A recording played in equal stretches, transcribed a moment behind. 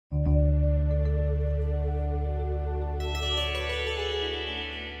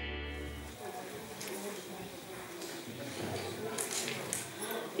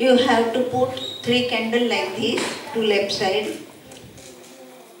you have to put 3 candles like this to left side,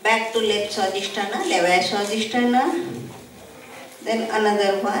 back to left Swadhisthana, left Swadhisthana, then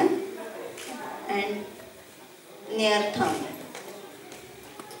another one, and near thumb.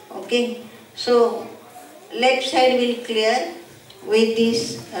 Okay, so left side will clear with these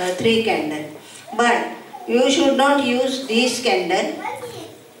 3 candles. But you should not use this candle.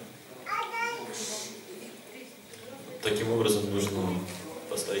 Таким образом нужно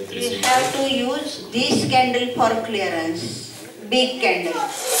поставить 3 свечи. You have to use this candle for clearance, big candle.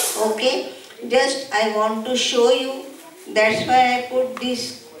 Okay, just I want to show you. That's why I put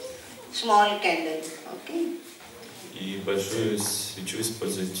this small candle. Okay. И большую свечу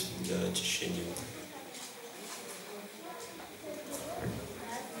использовать для очищения.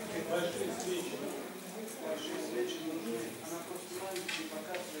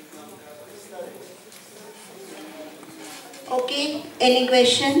 Okay, any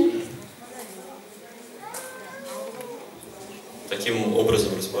question? Таким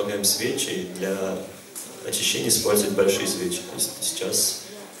образом располагаем свечи для очищения использовать большие свечи. То есть сейчас,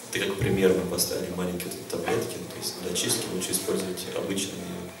 ты как пример, мы поставили маленькие таблетки, то есть для очистки лучше использовать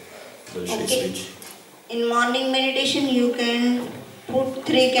обычные большие свечи. In morning meditation you can put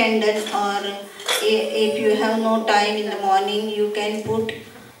 3 candles, or if you have no time in the morning you can put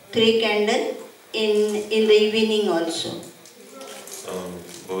 3 candles in the evening also.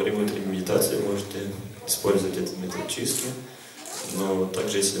 Во время утренней медитации можете использовать этот метод чистки, но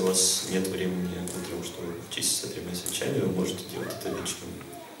также, если у вас нет времени утром, чтобы чиститься 3 свечами, вы можете делать это вечером.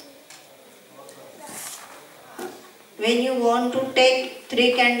 When you want to take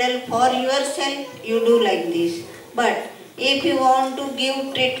 3 candles for yourself, you do like this. But if you want to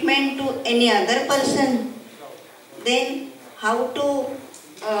give treatment to any other person, then how to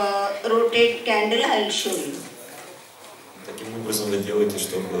rotate candle, I will show you. Таким образом вы делаете,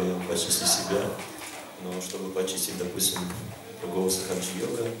 чтобы почистить себя, но чтобы почистить, допустим, другого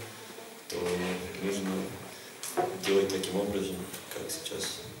сахаджи-йога, то нужно делать таким образом, как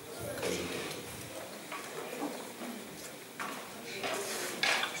сейчас покажет доктор.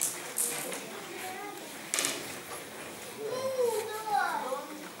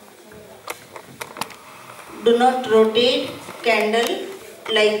 Do not rotate candle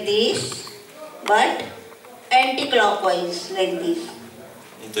like this, but anti-clockwise like this.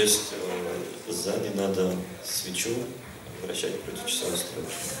 То есть сзади надо свечу вращать против часовой стрелки.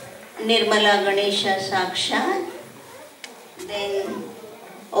 Nirmala Ganesha Sakshat, then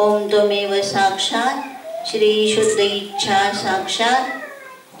Om Tvameva Sakshat, Shri Shuddha Ichha Sakshat,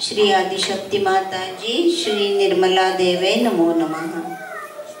 Shri Adi Shakti Mataji, Shri Nirmala Deve Namo Namaha.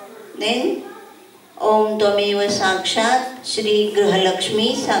 Then Om Tvameva Sakshat, Shri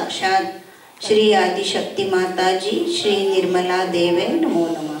Grihalakshmi Sakshat, Shri Adi Shakti Mataji, Shri Nirmala Deve Namo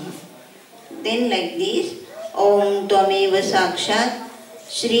Namaha. Then like this, Om Tvameva Sakshat,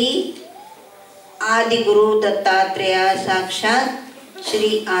 Shri Adi Guru Dattatreya Sakshat,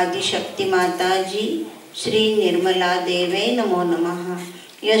 Shri Adi Shakti Mataji, Shri Nirmala Deve Namo Namaha.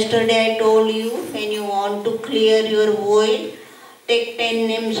 Yesterday I told you, when you want to clear your void, take 10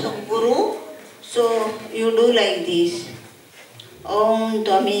 names of Guru. So you do like this. Om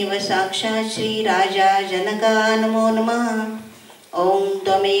Tvameva Sakshat Shri Raja Janaka Namo Namaha. Om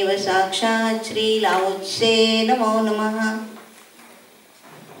Tvameva Sakshat Shri Lao Tse Namo Namaha.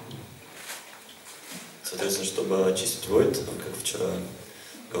 Соответственно, чтобы очистить void, как вчера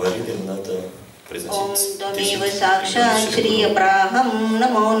говорили, надо произносить Om Tvameva Sakshat Shri Abraham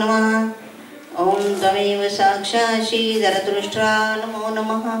Namo Namaha. Om Tvameva Sakshat Shri Zarathustra Namo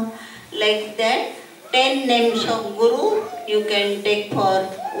Namaha. Like that, 10 names of Guru you can take for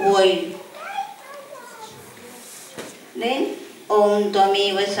void. Then Om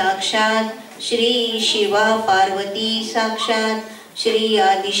Tvameva Sakshat Shri Shiva Parvati Sakshat Shri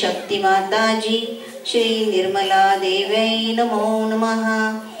Adi Shakti Mataji Shri Nirmala Deve Namo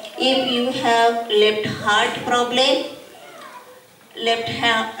Namaha. If you have left heart problem, left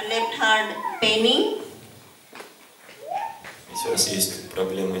heart paining, если у вас есть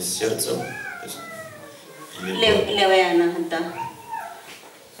проблемы с сердцем,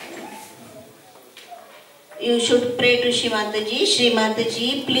 you should pray to Shri Mataji. Shri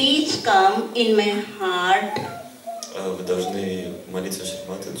Mataji, please come in my heart. Вы должны молиться Шри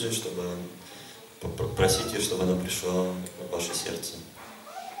Матаджи, чтобы попросить ее, чтобы она пришла в ваше сердце.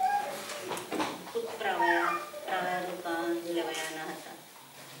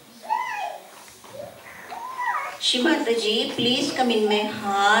 Shri Mataji, please come in my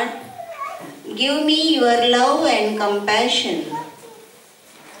heart. Give me your love and compassion.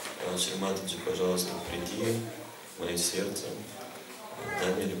 Шри Матаджи, пожалуйста, приди в мое сердце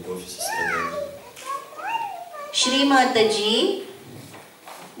дальняя любовь и сострадание. Shri Mataji,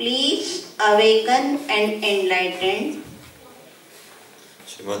 please awaken and enlighten.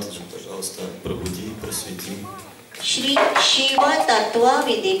 Шри Матаджи, пожалуйста, пробуди и просвети. Shri Shiva Tattva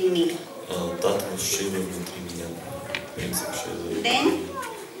within me. Татву Шивы внутри меня. Принцип Шивы. Then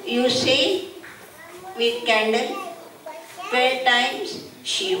you say with candle 12 times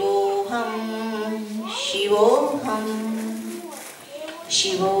Shivoham, Shivoham,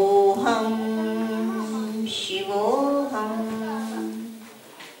 Shivoham, Shivoham,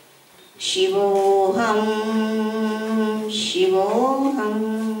 Shivoham, Shivoham.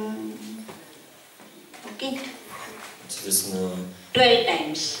 Okay? Соответственно, 12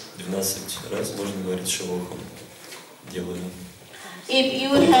 times. 12 раз можно говорить Шивохам. Делаю. If you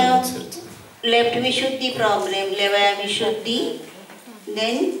have left Vishuddhi problem, Levaya Vishuddhi,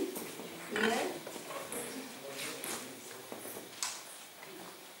 then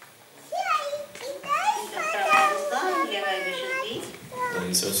Да,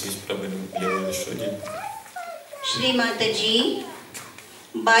 если у вас есть проблемы левой Вишудди, Shri Mataji,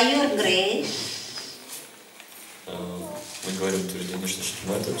 by your grace, мы говорим утверждение, что Шри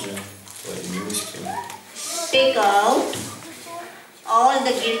Матаджи, твоей милостью, take out all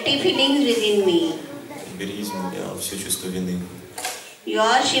the guilty feelings within me. убери из меня все чувство вины. You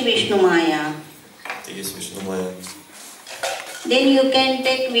are Shri Vishnu Maya. Ты есть Вишну Майя. Then you can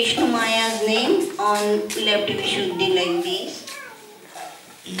take Vishnu Maya's name on left Vishuddhi like this.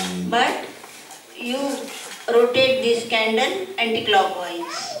 But you rotate this candle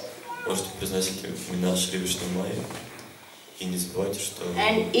anti-clockwise. Можете произносить имена Шри Вишну Майя. И не забывайте, что...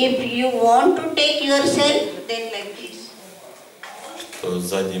 And if you want to take yourself, then like this. Что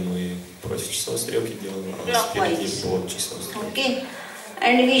сзади мы против часовой стрелки делаем, а спереди по часовой стрелке. Okay.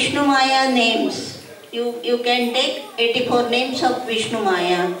 And Vishnu Maya names. You can take 84 names of Vishnu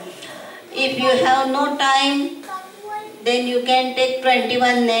Maya. If you have no time, then you can take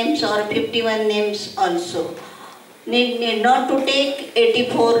 21 names or 51 names also. Need not to take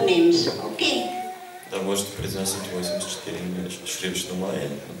 84 names. Okay. Да, можете произносить 84 имя Шри Вишну Майя,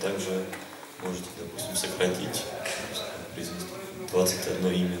 но также можете, допустим, сократить, произнести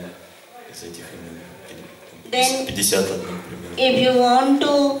 21 имя из этих имен, или 51, например. If you want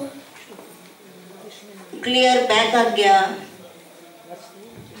to clear back agya,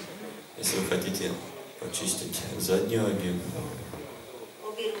 если вы хотите очистить заднюю агью,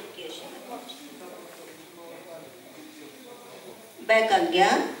 back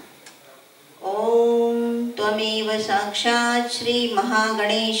agya, Om Tvameva Sakshat Shri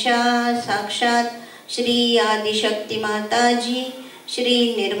Mahaganesha Sakshat Shri Adi Shakti Mataji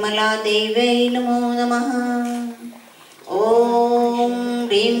Shri Nirmala Devai Namo Namaha. Om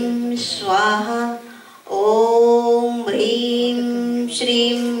Rim Swaha, Om Rim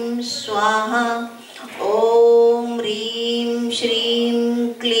Shrim Swaha, Om Rim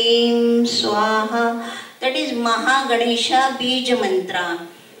Shrim Klim Swaha. That is Mahaganesha Bija Mantra.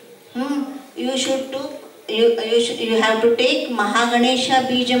 You should do. You have to take Mahaganesha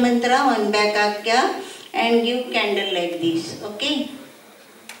Bija Mantra on back agya and give candle like this. Okay?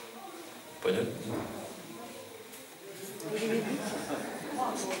 Понятно?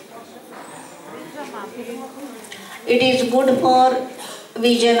 It is good for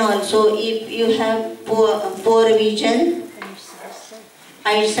vision also. If you have poor vision,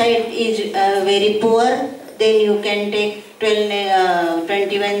 eyesight is very poor, then you can take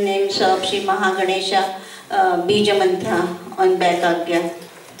 21 names of Shri Mahaganesha Bija Mantra on back agya.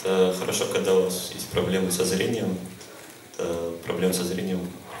 Это хорошо, когда у вас есть проблемы со зрением. Это проблемы со зрением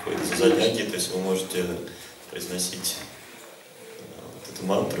приходят из-за задней агьи, то есть вы можете произносить вот эту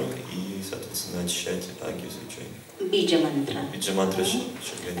мантру и, соответственно, очищать агью свечой. Bija Mantra. Bija Mantra.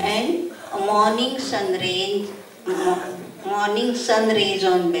 And morning sun rays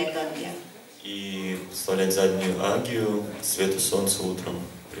on back agya. И вставлять заднюю агью свету солнца утром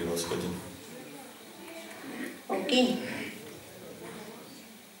при восходе. Okay.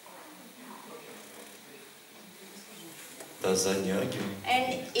 Да, заднюю агью.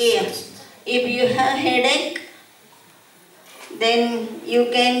 And if you have headache, then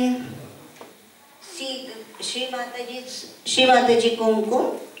you can see Shri Mataji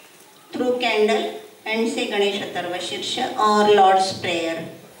Kumkum through candle and say Ganesha Tarva Shirsha or Lord's Prayer.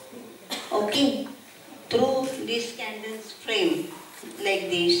 Okay? Through this candle's flame, like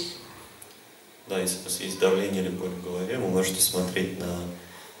this. Да, если у вас есть давление или боль в голове, вы можете смотреть на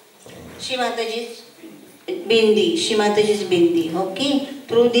Shri Mataji's bindi, okay?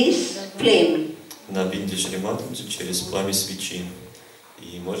 Through this flame. на бинде Шри Матаджи через пламя свечи.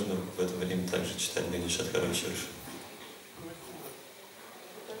 И можно в это время также читать Ганешатхару Ширшу.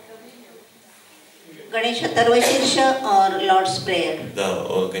 Ganesha Tarvashirsha or Lord's Prayer? Да,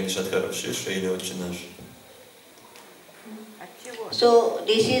 Ганеша Тарваширша или Отче наш. So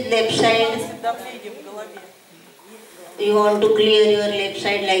this is left side. You want to clear your left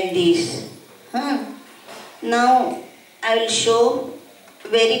side like this. Now I will show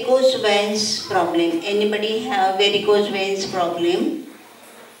varicose veins problem. Anybody have varicose veins problem?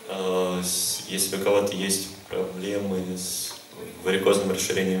 Если у кого-то есть проблемы с варикозным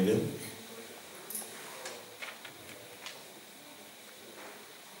расширением вен,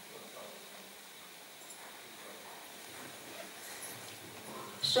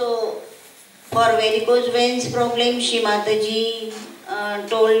 so for varicose veins problem, Shri Mataji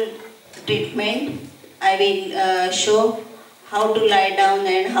told treatment. I will show how to lie down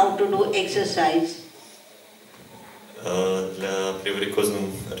and how to do exercise. При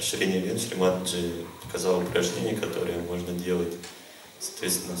варикозном расширении вен Шри Мataji показал упражнения, которые можно делать.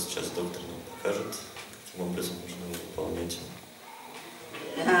 Соответственно, сейчас доктор нам покажет, каким образом можно выполнять.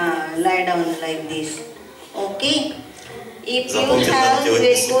 Lie down like this. Okay? If you have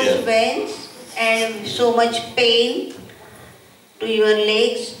varicose veins and so much pain to your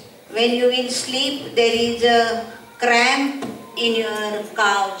legs, when you will sleep, there is a cramp in your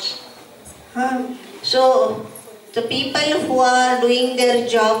calves. So, the people who are doing their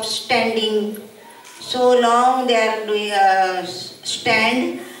job standing, so long they are doing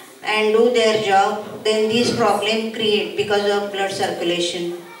stand and do their job, then this problem create because of blood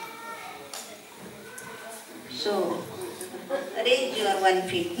circulation. So, raise your 1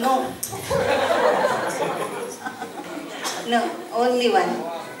 foot. No. No, only one.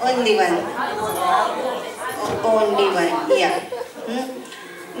 Only one. Only one, yeah.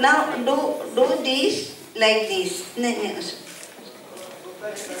 Now do this like this. No.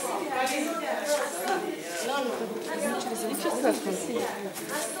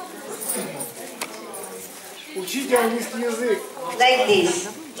 Учите английский язык. Like this.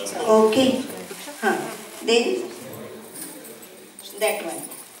 Okay. Then that one.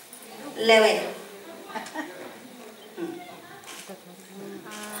 11.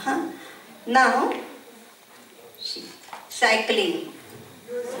 Now cycling.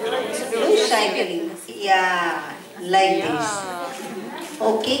 Do cycling. Yeah, like this.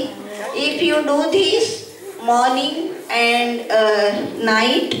 Okay. If you do this morning and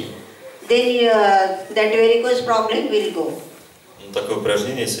night, then that varicose problem will go. Такое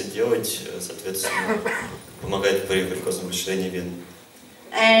упражнение, если делать, соответственно, помогает при варикозном расширении вен.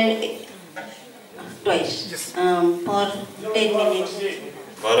 And twice for 10 minutes.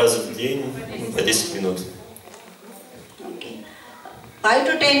 2 раза в день, по 10 минут. Okay. 5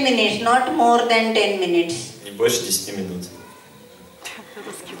 to 10 minutes, not more than 10 minutes. Не больше 10 минут.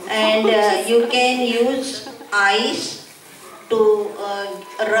 And you can use ice to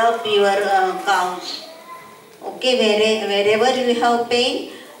rub your calves. Okay, wherever you have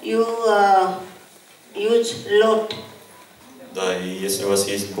pain, you use lot. Да, и если у вас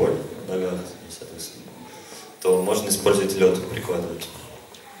есть боль в ногах, соответственно, то можно использовать лед, прикладывать.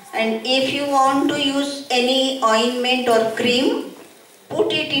 And if you want to use any ointment or cream,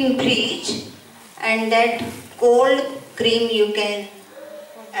 put it in fridge, and that cold cream you can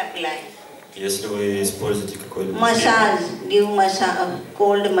apply. Если вы используете какой-либо Massage, give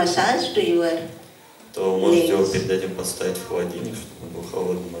cold massage to your то можете его перед этим поставить в холодильник, чтобы он был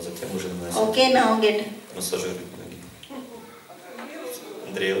холодным, а затем уже наносить. Okay, now get. Массажировать ноги.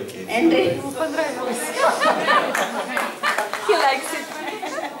 Андрей, окей. Андрей. Ему понравилось. He likes it.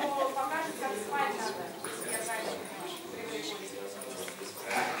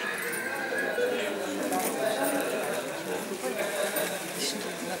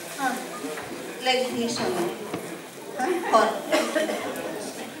 Like this only.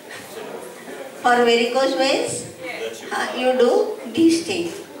 For varicose veins, you do these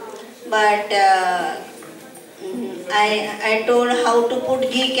things. But I told how to put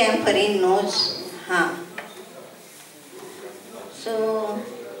ghee camphor in nose. So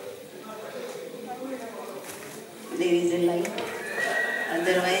there is a light.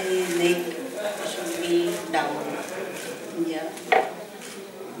 Otherwise his neck should be down. Yeah.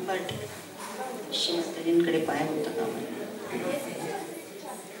 But शिवस्तरींकडे पाय होता का मला.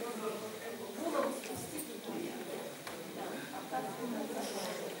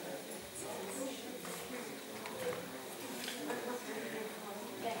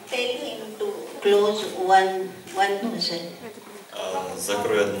 Tell him to close one nostril.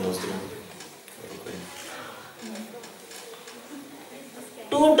 Закрой одну ноздрю рукой.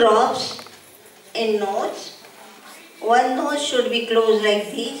 2 drops in nose. One nose should be closed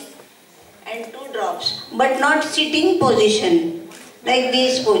like this. And 2 drops, but not sitting position, like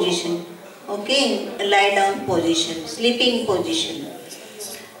this position. Okay, lie down position, sleeping position.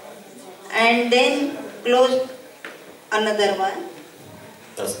 And then close another one.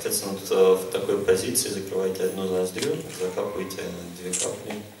 Да, соответственно, в такой позиции закрываете одну ноздрю, закапываете 2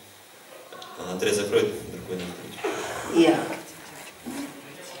 капли. Андрей закроет другой ноздрю. Yeah.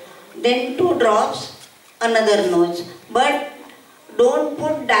 Then 2 drops, another nose. But don't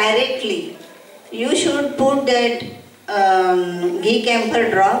put directly. You should put that ghee camphor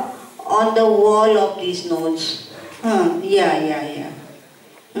drop on the wall of this nose. Yeah.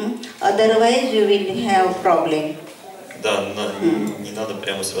 Otherwise you will have problem. Да, не надо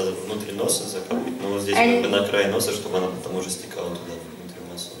прямо сразу внутрь носа закапывать, но вот здесь как бы на край носа, чтобы она потом уже стекала туда, внутрь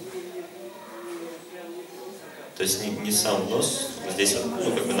носа. То есть не сам нос, здесь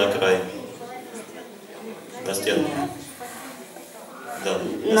вот, как бы на край, на стенку. Да,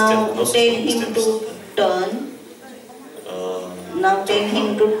 на стенку носа. Now tell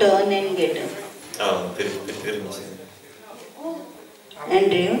him to turn and get up. Перевернись.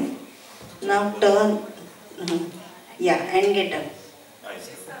 Andrew, now turn. Yeah, and get up.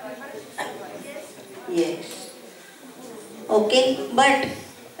 Yes. Okay, but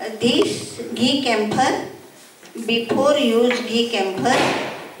this ghee camphor, before use ghee camphor,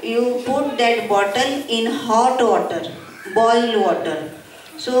 you put that bottle in hot water, boiled water.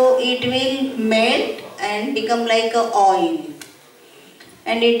 So it will melt and become like a oil.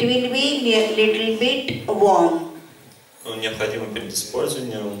 And it will be a little bit warm. Необходимо перед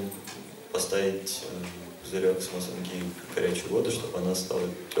использованием поставить пузырек с маслом ghee в горячую воду, чтобы она стала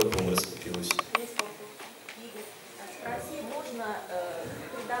теплым и растопилась. Спроси, можно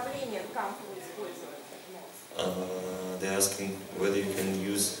при давлении камфору использовать нос? They're asking whether you can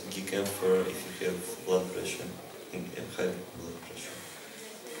use ghee camphor if you have blood pressure, high blood pressure.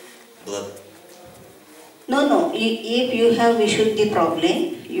 No. If you have Vishuddhi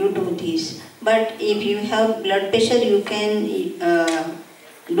problem, you do this. But if you have blood pressure, you can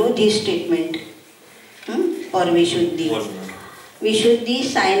do this treatment for Vishuddhi. Vishuddhi,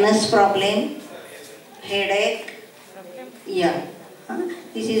 sinus problem, headache. Yeah,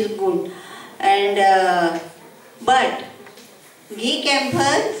 this is good. And but ghee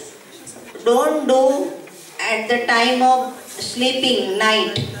camphor don't do at the time of sleeping,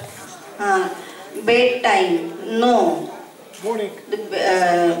 night, bedtime. No. Morning.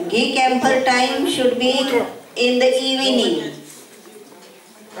 The ghee camphor time should be in the evening.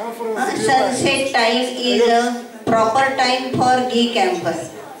 Sunset time is a proper time for ghee camphor.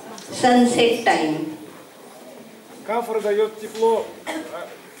 Sunset time. Камфора дает тепло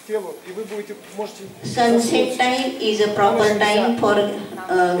телу, и вы можете... Sunset time is a proper time for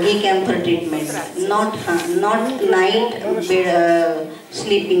ghee camphor treatment. Not night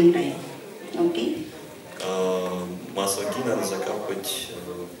sleeping time. Okay. Масло ghee надо закапывать,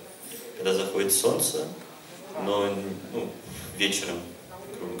 когда заходит солнце, но вечером,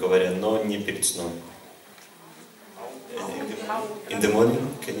 грубо говоря, но не перед сном. In the morning,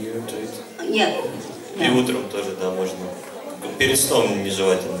 can you do it? Yeah. И утром тоже, да, можно. Перед сном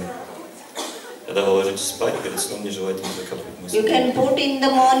нежелательно. Когда вы ложитесь спать, перед сном нежелательно закапывать масло. You can put in the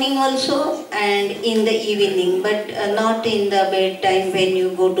morning also and in the evening, but not in the bedtime when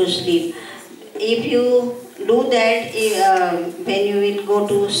you go to sleep. If you do that when you will go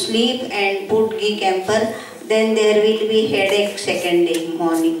to sleep and put ghee camphor, then there will be headache second day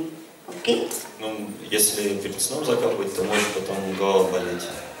morning. Okay? Если перед сном закапывать, то может потом голова болеть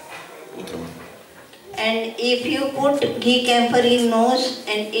утром. And if you put ghee camphor in nose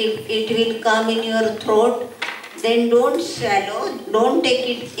and if it will come in your throat, then don't swallow, don't take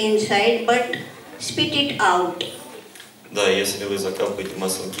it inside, but spit it out. Да, если вы закапываете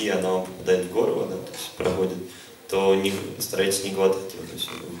масло ghee, оно вам попадает в горло, да, то есть проходит, то старайтесь не глотать его, то есть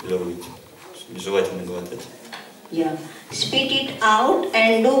выплевывайте. Нежелательно глотать. Yeah. Spit it out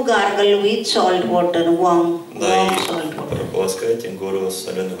and do gargle with salt water, warm salt water. Прополоскайте горло с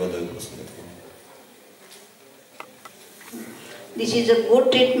соленой водой после этого. This is a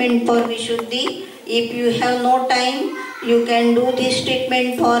good treatment for Vishuddhi. If you have no time, you can do this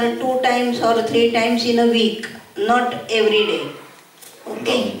treatment for 2 times or 3 times in a week, not every day.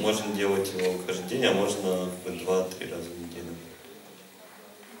 Okay? Да, можно делать его каждый день, а можно 2-3 раза в неделю.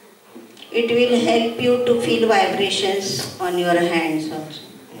 It will help you to feel vibrations on your hands also.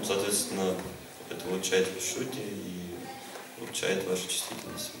 Соответственно, это улучшает Вишудди и улучшает вашу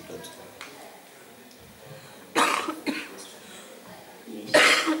чувствительность вибрацию.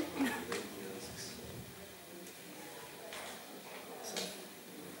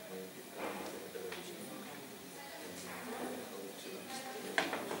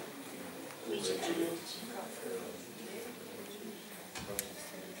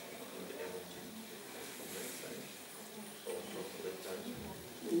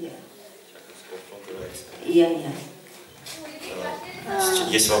 Yeah, yeah.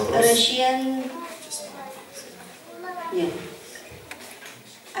 Есть вопрос? Russian. Yeah.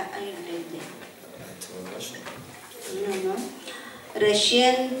 I read that. No.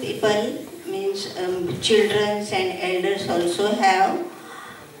 Russian people means children and elders also have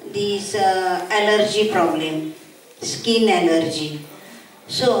these allergy problem, skin allergy.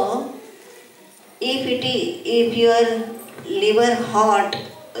 So, if your liver hot,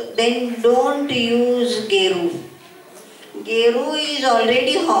 then don't use geru. Geru is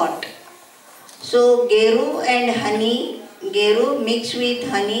already hot. So geru and honey, geru mixed with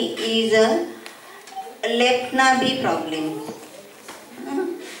honey is a lepnabi problem.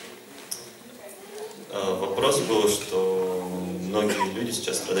 Вопрос был, что многие люди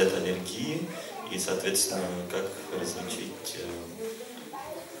сейчас страдают аллергией, и, соответственно, как различить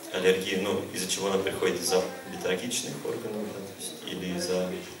аллергию, ну, из-за чего она приходит, из-за летаргичных органов, да, то есть, или из-за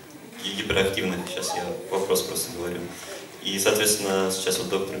гиперактивных, сейчас я вопрос просто говорю. И, соответственно, сейчас вот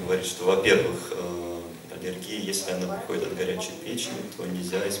доктор говорит, что, во-первых, аллергия, если она приходит от горячей печени, то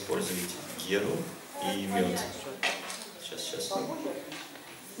нельзя использовать геру и мед. Сейчас.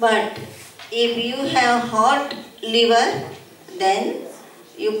 But if you have hot liver, then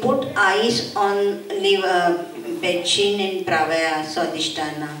you put ice on liver, pechin and pravaya,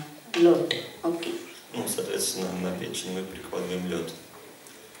 swadhisthana, lot. Okay. Ну, соответственно, на печень мы прикладываем лед.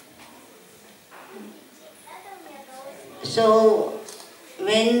 So,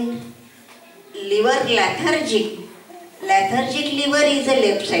 when liver lethargic liver is a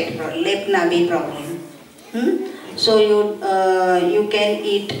left side problem, left nabi problem. So you can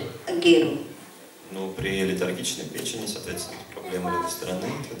eat geru. Ну, при летаргичной печени, соответственно, проблема левой стороны,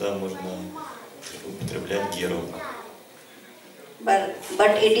 тогда можно употреблять геру. But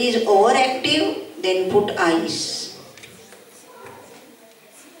it is overactive, then put ice.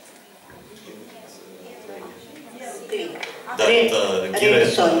 Да, это гера,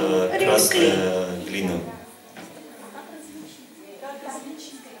 это красная глина.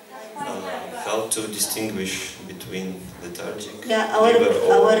 How to distinguish between lethargic? Yeah, our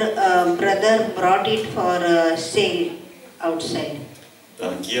brother brought it for sale outside.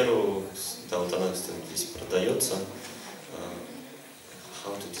 Да, геру, да, вот она, кстати, здесь продается.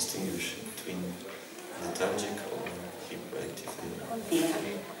 How to distinguish between lethargic or hyperactive? Yeah.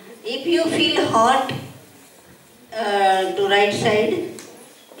 If you feel hot to right side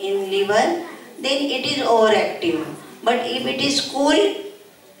in liver, then it is overactive. But if it is cool,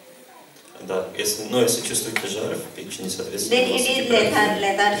 да, если чувствуете жар в печени, соответственно, then it is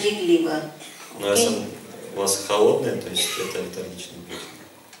lethargic liver. Но если у вас холодная, то есть это летаргичная печень.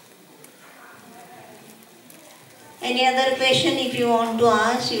 Any other question if you want to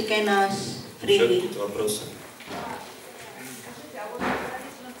ask, you can ask Еще freely. какие-то вопросы?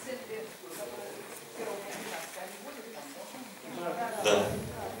 Да.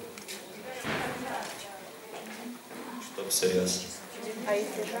 Что всерьез?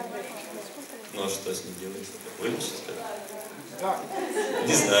 Ну а что с ней делать? Вылечить как? Да.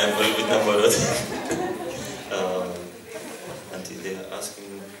 Не знаю, может быть наоборот. And they are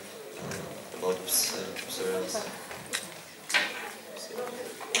asking about psoriasis.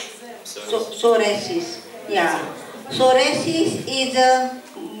 Psoriasis. Yeah. Psoriasis is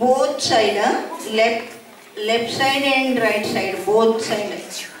both side, left side and right side, both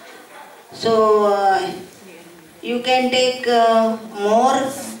sides. So you can take more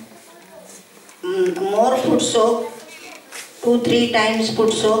foot soak, 2-3 times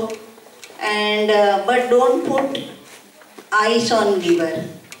foot soak, and but don't put ice on liver.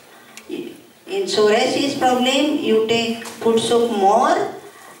 In psoriasis problem, you take foot soak more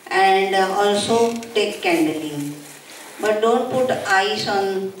and also take candling, but don't put ice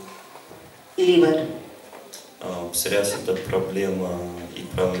on liver. Псориаз – это проблема и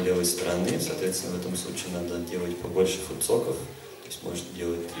правой и левой стороны, соответственно, в этом случае надо делать побольше футсоков, то есть можно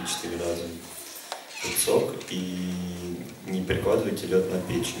делать 3-4 раза футсок и не прикладывайте лед на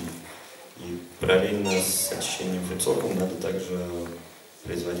печень. И параллельно с очищением футсоком надо также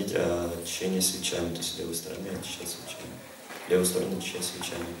производить очищение свечами, то есть левой стороны очищать свечами, левую сторону очищать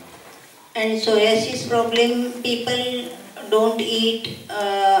свечами. And psoriasis problem, people don't eat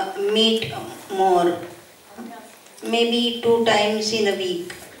meat more. Maybe 2 times in a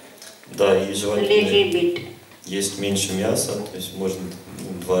week. Да, и желательно bit. есть меньше мяса, то есть можно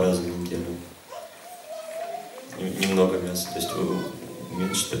 2 раза в неделю. Немного мяса, то есть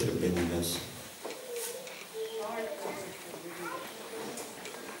уменьшить потребление мяса.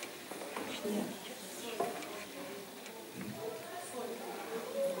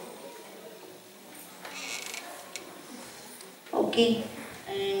 Okay.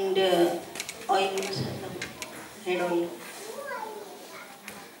 And and oil, head oil.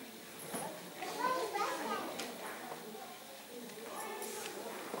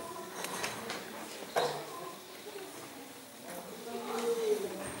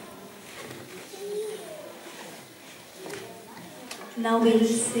 Now we will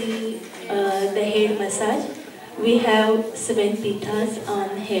see the head massage. We have 7 pithas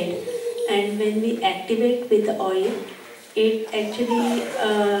on head, and when we activate with the oil, it actually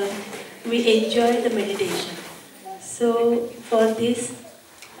we enjoy the meditation. So for this,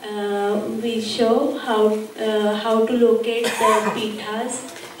 we show how to locate the pithas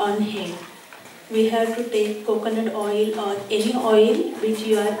on head. We have to take coconut oil or any oil which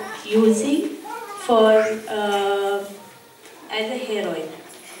you are using for as a hair oil.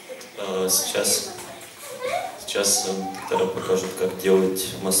 Сейчас доктора покажут, как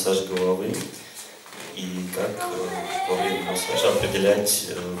делать массаж головы и как во время массажа определять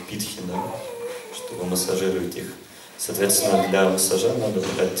питхи, да, чтобы массажировать их. Соответственно, для массажа надо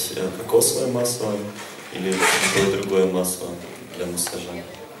брать кокосовое масло или любое другое масло для массажа.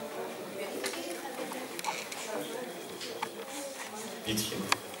 Питхи.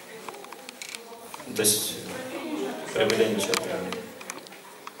 То есть проявление чакры.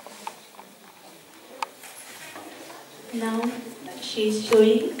 Now she is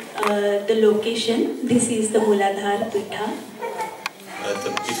showing the location. This is the Muladhara Pitha. Это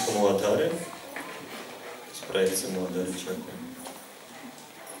питха Муладхары, проекция Муладхары чакры.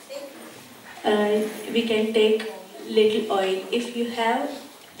 We can take little oil. If you have,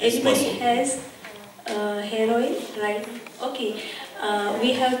 anybody has hair oil, right? Okay.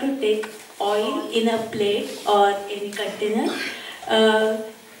 We have to take oil in a plate or in a container.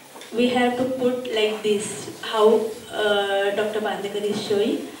 We have to put like this, how Dr.Bandekar is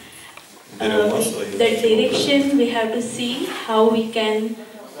showing. The direction we have to see how we can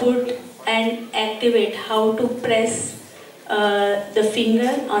put and activate, how to press the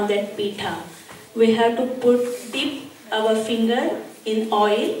finger on that pitha. We have to dip our finger in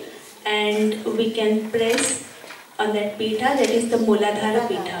oil and we can press on that pitha, that is the Muladhara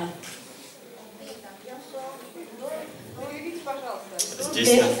pitha.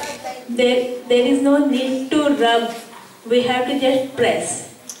 There is no need to rub, we have to just press.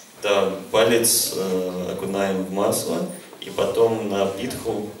 Да, палец окунаем в масло и потом на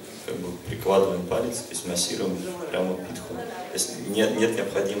питху как бы прикладываем палец, то есть массируем прямо питху. То есть нет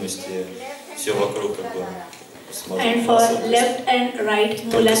необходимости все вокруг как бы смазать. And for left and right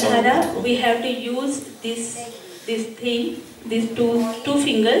Muladhara, we have to use this thing, these two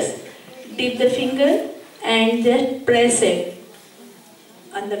fingers, dip the finger and just press it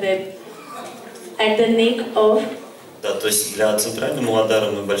on the web, at the neck of. Да, то есть для центрального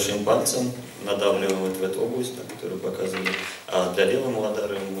Муладхары мы большим пальцем надавливаем вот в эту область, да, которую показывали, а для левой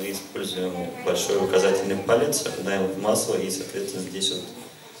Муладхары мы используем большой указательный палец, окунаем в масло и, соответственно, здесь вот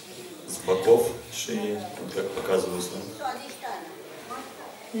с боков шеи, вот как показывалось. Да?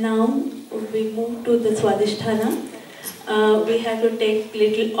 Now we move to the Swadhisthana. We have to take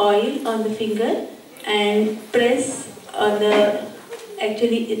little oil on the finger and press on the,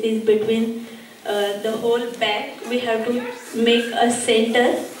 actually it is between the whole back. We have to make a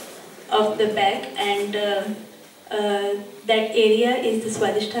center of the back and that area is the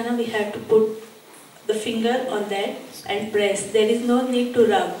Swadhisthana. We have to put the finger on that and press. There is no need to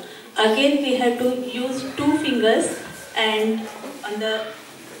rub. Again we have to use two fingers and on the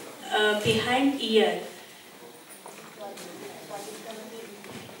behind ear.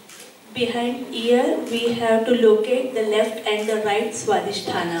 Behind ear we have to locate the left and the right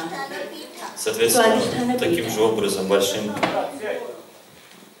Swadhisthana. Соответственно, таким же образом большим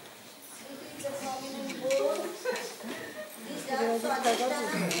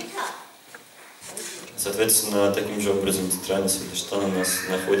центральный Свадhisthana у нас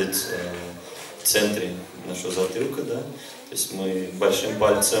находится в центре нашего затылка, да? То есть мы большим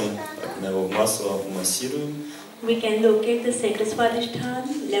пальцем его в масло массируем. We can locate the center Swadhisthana,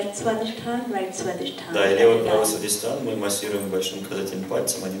 left Swadhisthana, right Swadhisthana. Да, и левый и правый Свадhisthana мы массируем большим указательным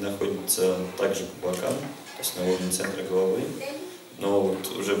пальцем, они находятся также по бокам, то есть на уровне центра головы, но вот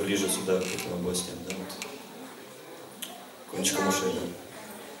уже ближе сюда, к этим областям, да, вот, кончиком ушей, да.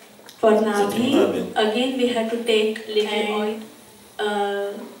 For Nabi, again we have to take little oil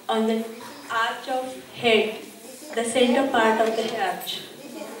on the arch of head, the center part of the arch.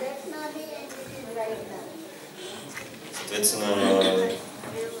 Соответственно,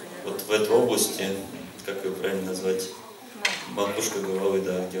 вот в этой области, как ее правильно назвать, макушка головы,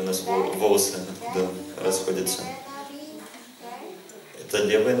 да, где у нас волосы оттуда расходятся. Это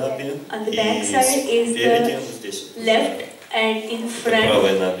левая наби, и спереди, вот здесь. Left and in Правая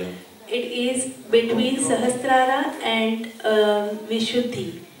front наби. it is between Sahasrara and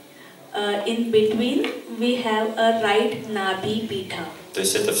Vishuddhi. In between we have a right Nabi Pitha. То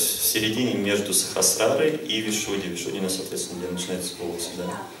есть это в середине между Сахасрарой и Вишудди. Вишудди, соответственно, где начинается волосы, да.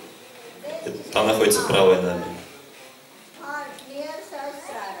 Там находится правая наби.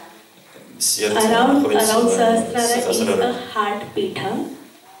 Сердце Around находится Sahasrara is a Сахасрара. heart Pitha.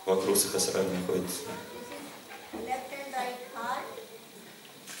 Вокруг Сахасрары находится.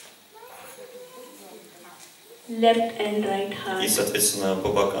 Left and right heart. И, соответственно, по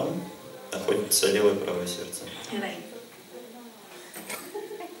бокам находится левое и правое сердце. Right.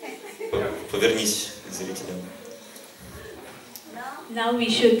 Повернись к зрителям. Now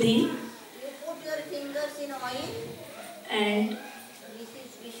Vishuddhi. You put your fingers in oil. And This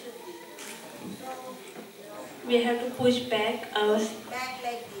is Vishuddhi. So we have to push back our back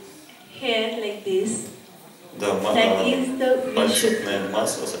like this. hair like this. Да, That is the пальцетное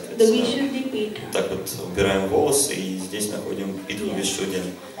масло, The соответственно. Vishuddhi Pitha. Так вот, убираем волосы и здесь находим питху Вишудди.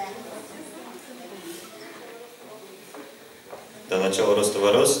 До начала роста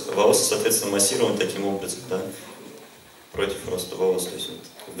волос, соответственно, массируем таким образом, да, против роста волос, то есть вот,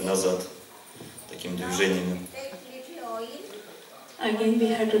 как бы назад, таким движением. Take little oil. Again we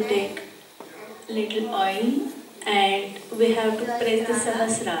have to take little oil and we have to press the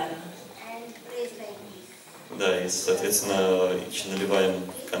Sahasrara. And press like this. Да, и, соответственно, еще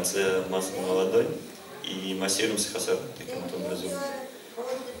наливаем в конце масло на ладонь и массируем Сахасрару таким вот образом.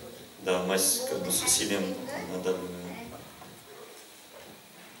 Да, мазь как бы с усилием надавливаем.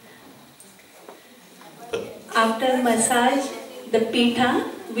 After massage the Pitha,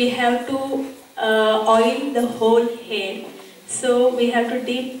 we have to oil the whole hair. So we have to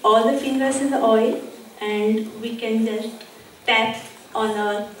dip all the fingers in the oil and we can just tap on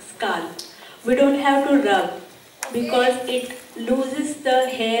our scalp. We don't have to rub because it loses the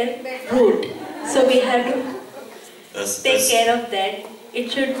hair root. So we have to take care of that.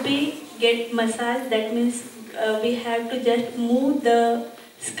 It should be get massage. That means we have to just move the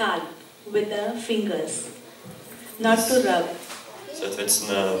scalp with the fingers, not to rub.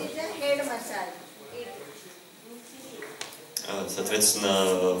 Соответственно, This is a head massage.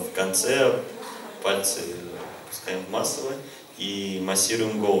 Соответственно, в конце пальцы пускаем в масло и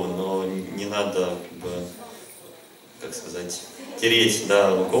массируем голову, но не надо, как бы, как сказать, тереть,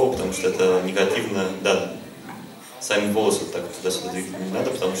 да, голову, потому что это негативно, да, сами волосы вот так туда-сюда двигать не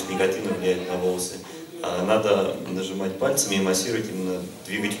надо, потому что негативно влияет на волосы. А надо нажимать пальцами и массировать, именно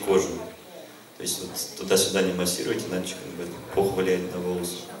двигать кожу. То есть вот туда-сюда не массировать, иначе как бы плохо влияет на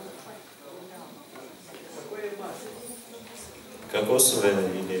волосы. Кокосовая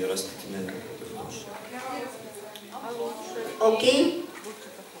или растительная? Okay.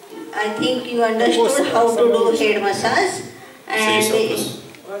 I think you understood how to do head massage. And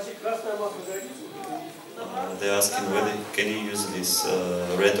They're asking whether can you use this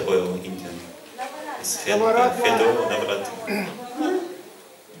red oil in India? It's head oil, Navaratri.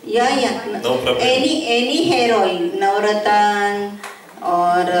 yeah. No problem. Any hair oil, Navratan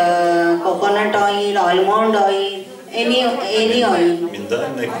or coconut oil, almond oil, any oil.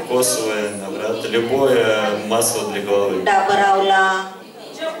 Миндальное, кокосовое, Наврата, любое масло для головы. Dabaraula.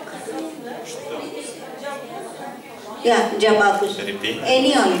 Yeah, Jabakus. Repeat.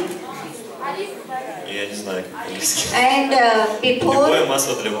 Any oil. Я не знаю, как по-английски. And Любое before,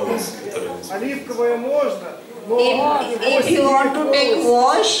 масло для волос, которое... Оливковое можно, но if you want to take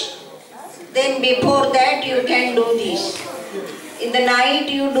wash, then before that you can do this. In the night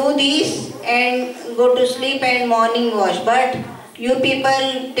you do this and go to sleep and morning wash. But you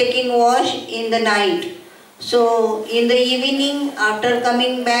people taking wash in the night. So in the evening after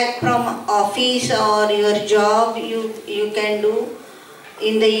coming back from office or your job, you can do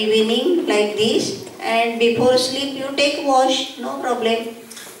in the evening like this. And before sleep you take wash, no problem.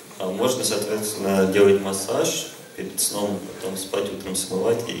 Можно, соответственно, делать массаж перед сном, потом спать, утром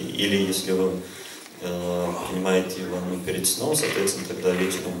смывать. Или если вы принимаете ванну перед сном, соответственно, тогда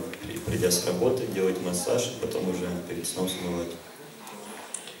вечером, придя с работы, делать массаж, и потом уже перед сном смывать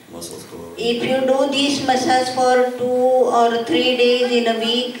масло с головы. If you do this massage for 2 or 3 days in a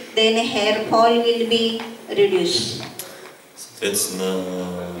week, then hair fall will be reduced. Соответственно,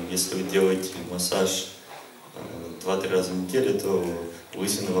 если вы делаете массаж 2-3 раза в неделю, то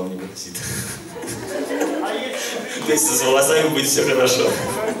лысина вам не грозит. То есть с волосами будет все хорошо.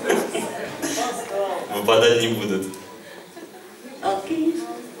 Выпадать не будут. Okay.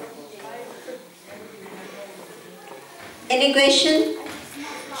 Any question?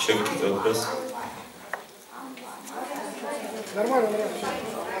 Еще какие-то вопросы? нормально.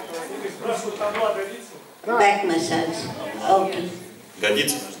 Спрашивают, табло годится? back massage. Okay.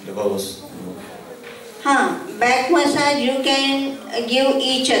 Годится для волос. Back massage you can give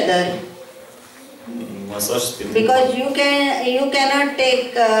each other. Массаж спины. Because you cannot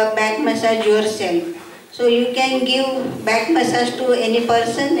take back massage yourself. So you can give back massage to any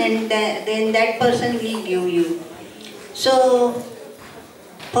person, and then that person will give you. So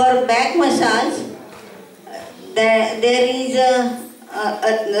for back massage, there is a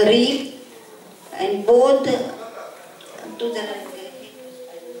rib and both to the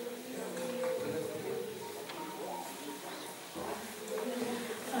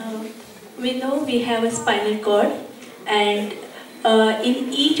we know we have a spinal cord, and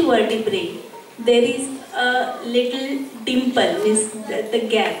in each vertebrae there is a little dimple, means the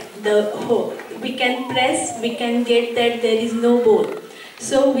gap, the hole. We can press, we can get that there is no bone.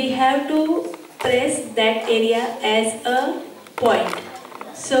 So we have to press that area as a point.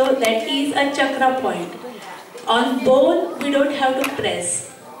 So that is a chakra point. On bone we don't have to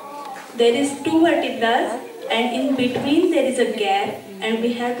press. There is two vertebrae, and in between there is a gap, and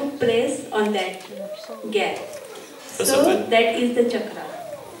we have to press on that gap. So that is the chakra.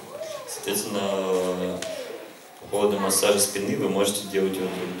 Соответственно, по поводу массажа спины вы можете делать его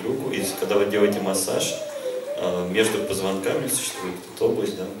друг другу. И когда вы делаете массаж, между позвонками существует эта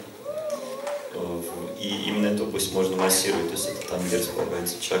область, да? И именно эту область можно массировать, то есть это там, где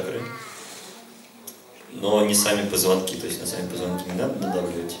располагаются чакры. Но не сами позвонки, то есть на сами позвонки не надо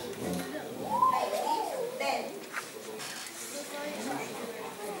надавливать.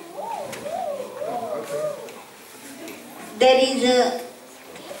 There is a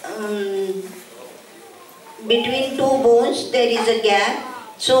between two bones there is a gap.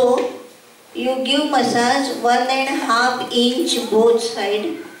 So you give massage 1.5 inch both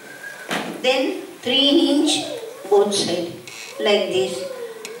side, then 3 inch both side, like this.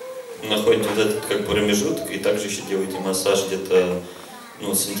 Находите вот этот как промежуток, и также еще делаете массаж где-то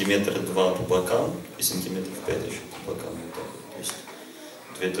сантиметра 2 по бокам и сантиметров 5 еще по бокам. Вот так вот. То есть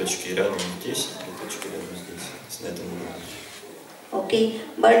две точки рядом здесь, две точки рядом здесь, на этом уровне. Okay,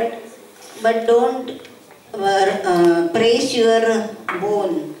 but don't press your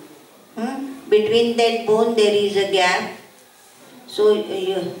bone. Between that bone there is a gap, so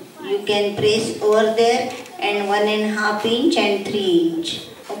you can press over there and 1.5 inch and 3 inch.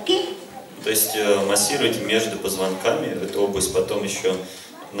 Okay? То есть массируйте между позвонками эту область, потом еще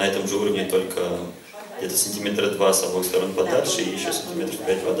на этом же уровне только где-то сантиметра 2 с обоих сторон подальше и еще сантиметров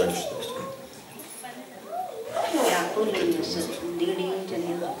 5 подальше. То есть.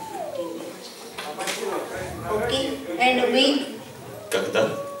 Okay, and we. Когда?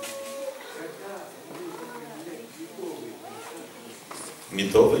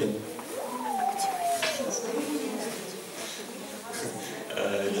 Медовый?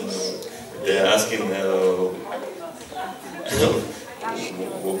 They're asking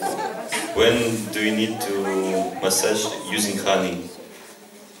when do you need to massage using honey?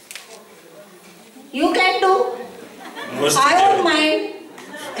 You can do. I don't mind.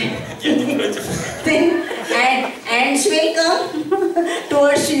 Я не против. Then ants will come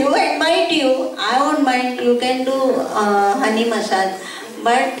towards you and bite you. I won't mind. You can do honey massage,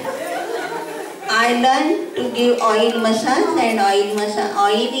 but I learned to give oil massage, and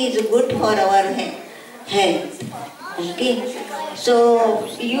oil is good for our health. Okay, so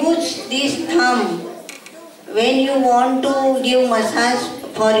use this thumb when you want to give massage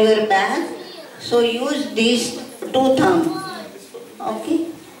for your back. So use these two thumbs. Okay.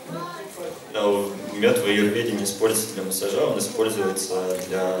 Мед в аюрведе не используется для массажа, он используется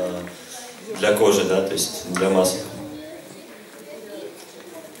для кожи, да, то есть для масок.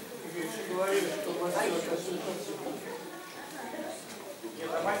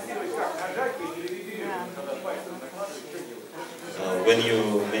 When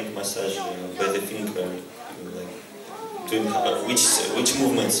you make massage by the finger,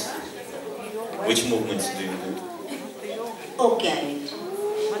 which movements do you do? Okay, I will.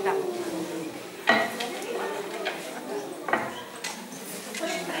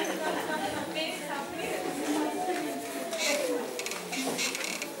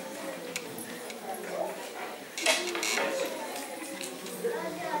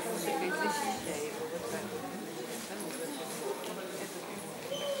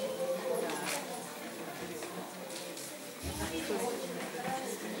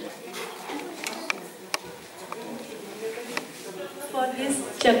 For this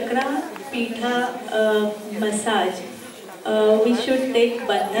chakra pitha massage, we should take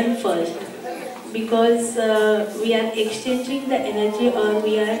bandhan first, because we are exchanging the energy, or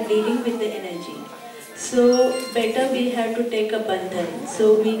we are dealing with the energy. So better we have to take a bandhan,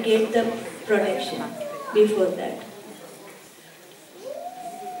 so we get the protection. before that.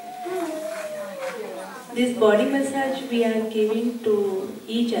 This body massage we are giving to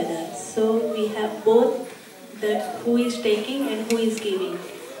each other. So we have both the who is taking and who is giving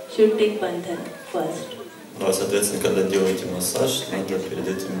should take bandhan first. Ну, а соответственно, когда делаете массаж, надо перед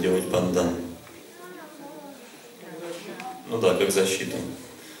этим делать бандан. Ну да, как защиту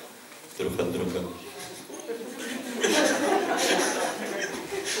друг от друга.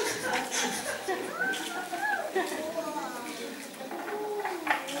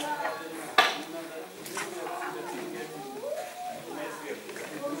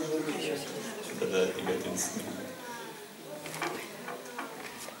 Да, негативность.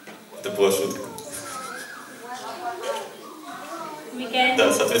 Это была шутка.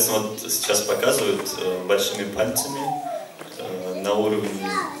 Да, соответственно, вот сейчас показывают большими пальцами на уровне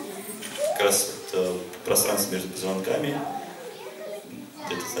как раз вот, пространства между позвонками,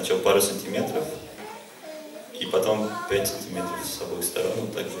 где-то сначала пару сантиметров, и потом 5 сантиметров с обоих сторон,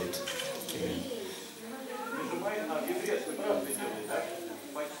 вот также вот такими.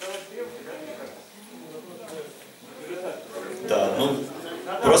 Да, ну,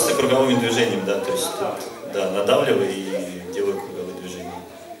 просто круговыми движениями, да, то есть, да, надавливай и делай круговые движения.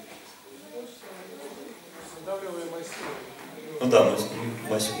 Ну да,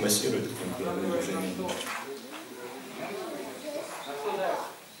 массирует таким круговым движением.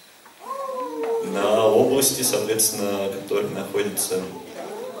 На области, соответственно, которые находятся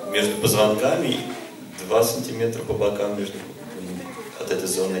между позвонками, 2 сантиметра по бокам между, от этой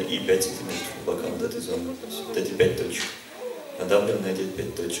зоны и 5 сантиметров по бокам от этой зоны. То есть вот эти 5 точек. Надавливаем на эти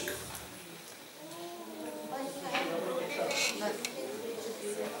 5 точек.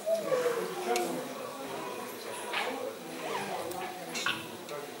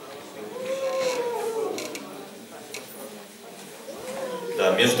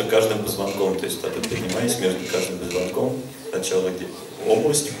 Да, между каждым позвонком, то есть так вот поднимаясь между каждым позвонком, сначала где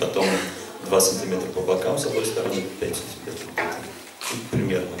область, потом 2 сантиметра по бокам с обоих сторон, 5 сантиметров.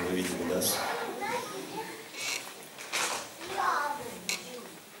 Примерно вы видели, да?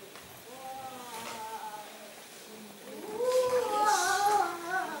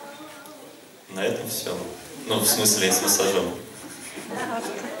 На этом все. Ну, в смысле, с массажом.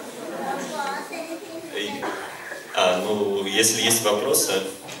 Ну, если есть вопросы,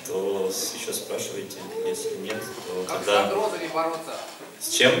 то еще спрашивайте. Если нет, то как тогда... с андрозами бороться? С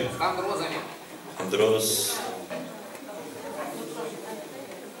чем? С андрозами. Андроз...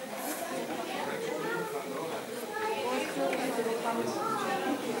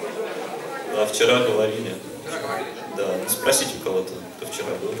 А вчера говорили. Вчера говорили? Да, ну, спросите у кого-то, кто вчера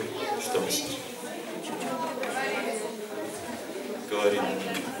был, что мы сейчас говорили.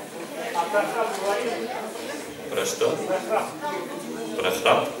 Про что? Про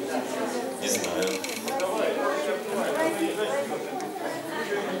храп? Не знаю.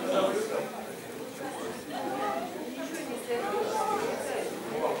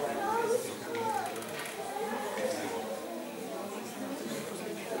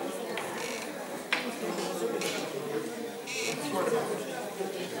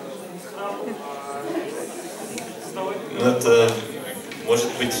 Ну, это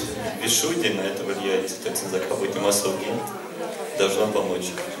может быть вишуди, на это влияет, соответственно, закапывать масло в гин, должно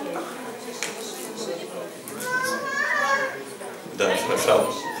помочь. Да, храп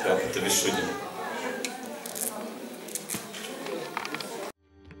это вишуди.